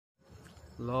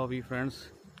लो भी फ्रेंड्स,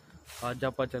 अज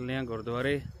आप चले हैं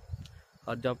गुरुद्वारे।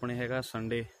 अज अपने हैगा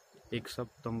संडे 1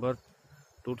 सितंबर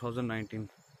 2019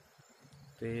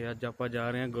 तो अज आप जा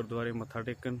रहे हैं गुरुद्वारे मत्था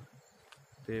टेकन।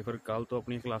 तो फिर कल तो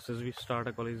अपनी क्लासेस भी स्टार्ट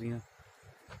है कॉलेज दियाँ।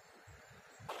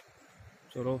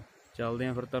 चलो चलते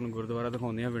हैं फिर तुहानूं गुरुद्वारा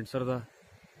दिखाते हैं विंडसर का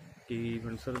कि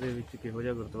विंडसर के विच किहो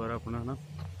जिहा गुरुद्वारा अपना ना।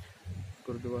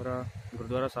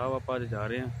 गुरुद्वारा साहब आप अज जा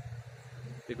रहे हैं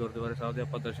तो गुरुद्वारे साहब के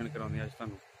आप दर्शन कराने अज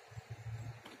तुहानूं।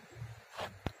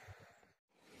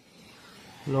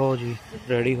 लो जी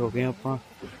रेडी हो गए आप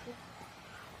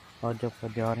अज आप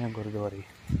जा रहे हैं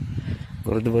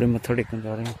गुरुद्वारे मत्था टेकन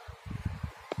जा रहे हैं।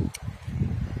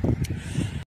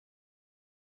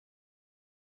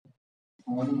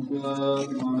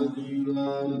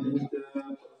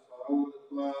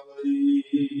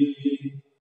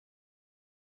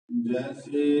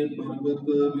 जैसे पर्वत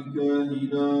बिका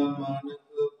हीरा मानक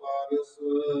पारस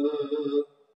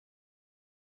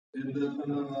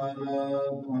सिद्धन वाला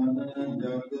धन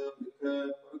जग बिका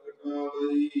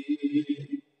प्रगटावई।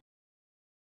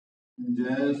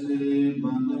 जैसे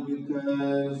बन बिका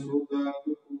सुगा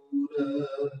कपूर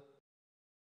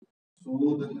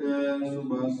सोध कै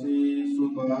सुबासी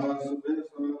सुबास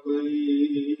बैसावई।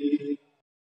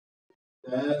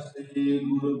 तैसे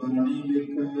गुरबाणी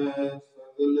बिकै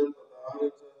सगल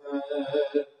पदार्थ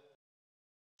है।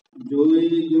 जोई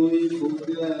जोई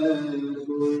फूकै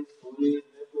सोई सोई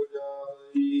निभ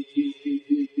जाई।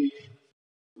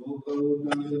 सो कहो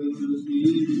नानक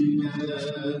सीधी है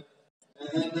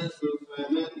ऐनस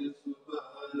सहज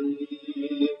सुभाई।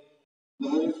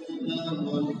 दर्शन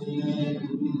बंदिए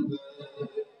गुरु गए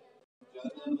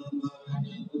जन्म मरण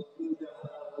दुख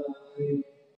जाए।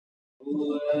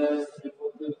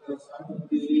 सिफत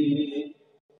कसंती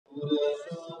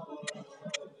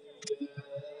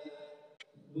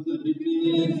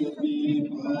सभी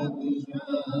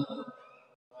बादशाह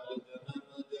जन्म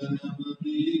जन्म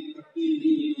की कटी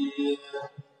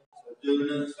सजन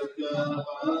सचा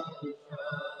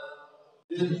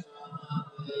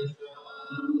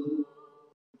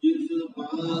जिस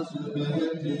पास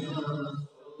बैठिया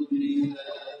सोई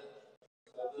है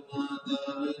सबना दा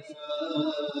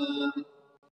विचार।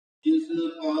 जिस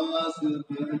पास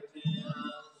बैठिया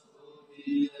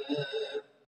सोई है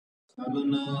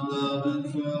सबना दा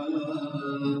विचार।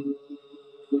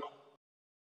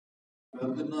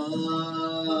 सतनाम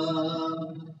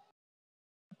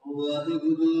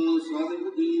वाहिगुरु साहिब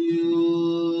जीओ।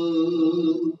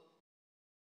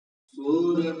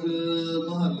 सोरठ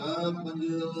महला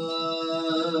पंजवा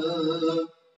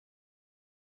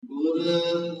गुर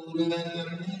पूरे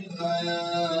करनी लाया।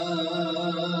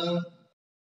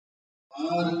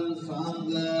 हर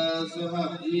संग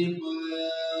सहाई पाया।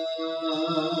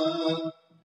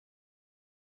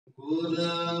 गुर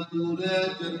पूरे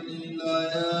करनी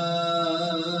लाया।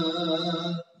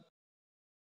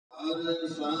 हर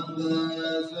संग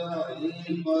सहाई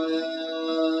पाया।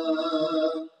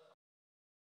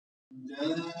 जय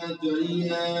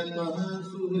जय कह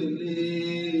सुहेली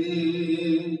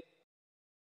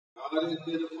हर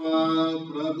कृपा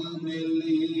प्रभ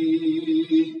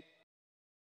मेली।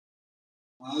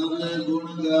 हर गुण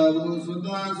गावो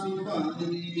सदा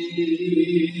सुभाई।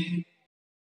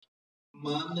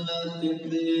 मन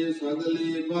चिंते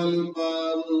सगले बल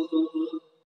पावो।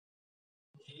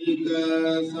 जी कै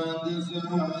संग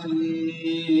सहाई।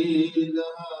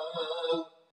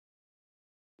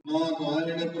 मो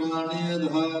भारण प्राण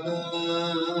आधार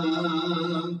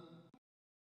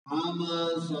हम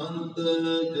संत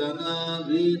जन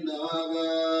भी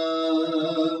नागा।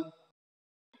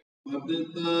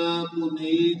 पतित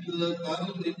पुनीत कर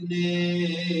लिने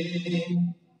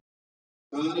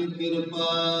कर कृपा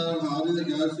हर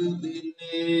जस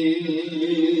दीने।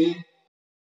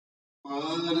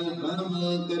 पार ब्रह्म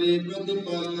करे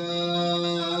प्रतिपाला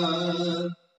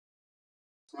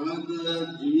सद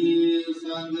जी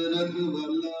संग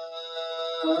रखवाला।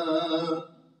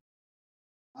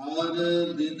 हर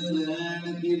दिन रैन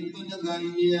कीर्तन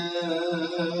गाइए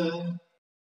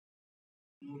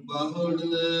बहुड़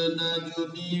न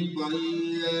जुनी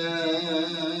पाइए।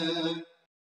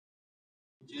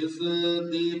 जिस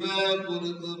दीवै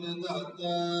पुरख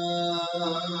विधाता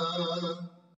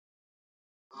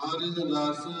हर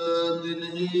रस दिन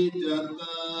ही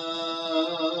जाता।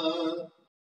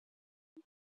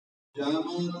 जम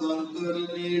कंकर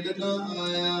नीड़ न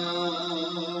आया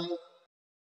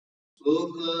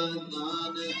सुख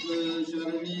नानक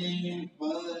शरणी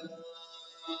पाया।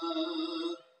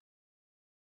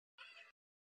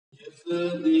 जिस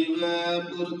दीवै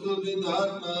पुरख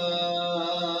विधाता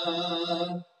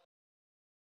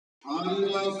हर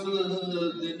रस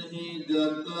दिन ही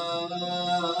जाता।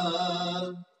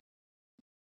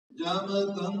 जब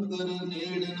कंकर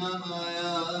नेड़ न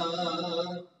आया,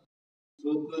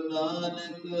 सुख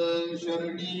नानक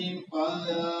शरणी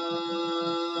पाया।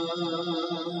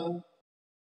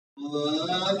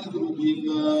 वाहिगुरु जी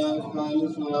का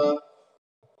खालसा,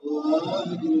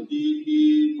 वाहिगुरु जी की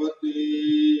फतेह।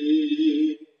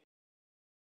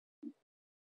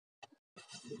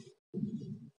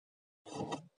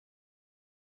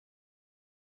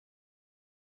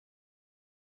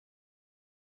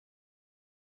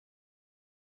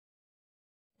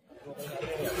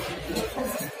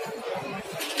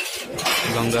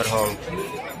 लंगर hall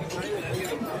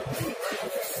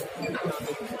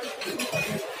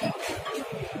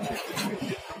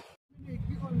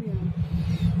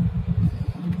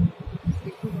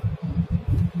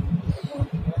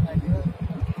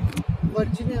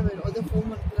Virginia will other 4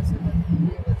 month plus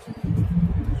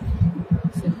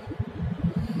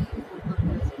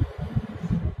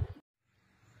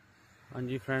हाँ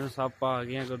जी फ्रेंड्स, आप आ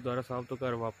गए गुरुद्वारा साहब तो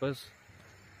घर वापस।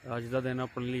 अज का दिन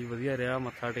अपने लिए वधिया रहा,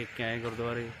 मत्था टेक के आए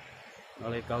गुरुद्वारे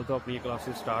नाले। कल तो अपन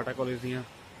क्लासेस स्टार्ट है कॉलेज दियाँ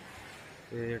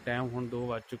ते टाइम हुण 2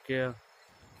 बज चुके हैं।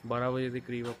 12 बजे के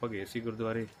करीब आप गए सी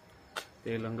गुरुद्वारे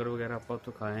ते लंगर वगैरह आप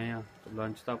उत्थों खाए हैं। तो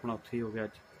लंच तो अपना उत्थे ही हो गया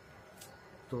अज।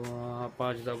 तो आप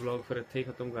अज का ब्लॉग फिर इत्थे ही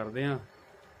खत्म करते हैं।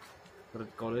 फिर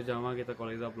कॉलेज जावांगे तो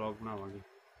कॉलेज का ब्लॉग बनावांगे।